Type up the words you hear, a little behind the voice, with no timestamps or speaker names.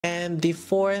And the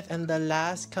fourth and the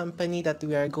last company that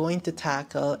we are going to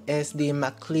tackle is the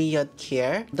MacLeod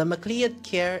Care. The MacLeod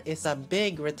Care is a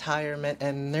big retirement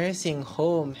and nursing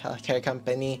home healthcare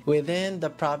company within the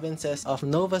provinces of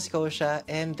Nova Scotia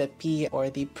and the P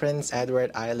or the Prince Edward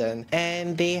Island.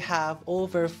 And they have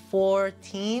over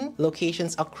 14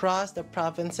 locations across the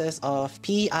provinces of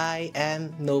PI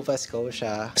and Nova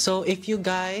Scotia. So if you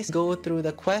guys go through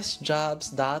the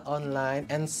questjobs.online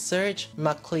and search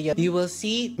MacLeod, you will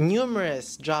see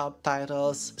numerous job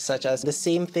titles, such as the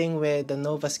same thing with the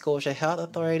Nova Scotia Health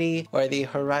Authority or the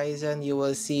Horizon. You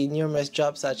will see numerous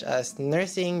jobs such as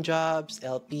nursing jobs,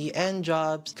 LPN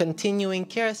jobs, continuing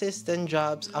care assistant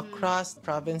jobs across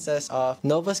provinces of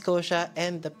Nova Scotia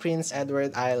and the Prince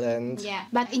Edward Island. Yeah,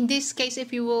 but in this case,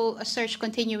 if you will search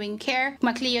continuing care,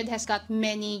 MacLeod has got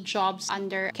many jobs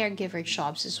under caregiver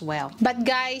jobs as well. But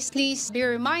guys, please be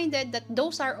reminded that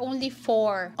those are only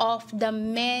 4 of the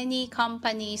many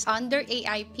companies under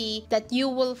AIP that you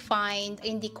will find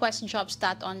in the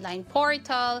questjobs.online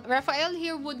portal. Rafael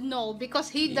here would know because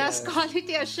he does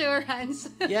quality assurance.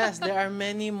 Yes, there are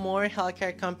many more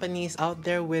healthcare companies out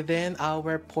there within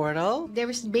our portal.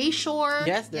 There's Bayshore.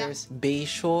 Yes, there's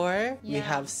Bayshore. We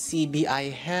have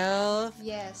CBI Health.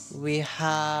 Yes. We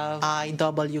have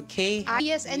IWK.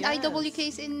 Yes, and IWK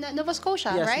is in Nova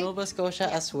Scotia, yes, right? Nova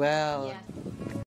Scotia as well. Yeah.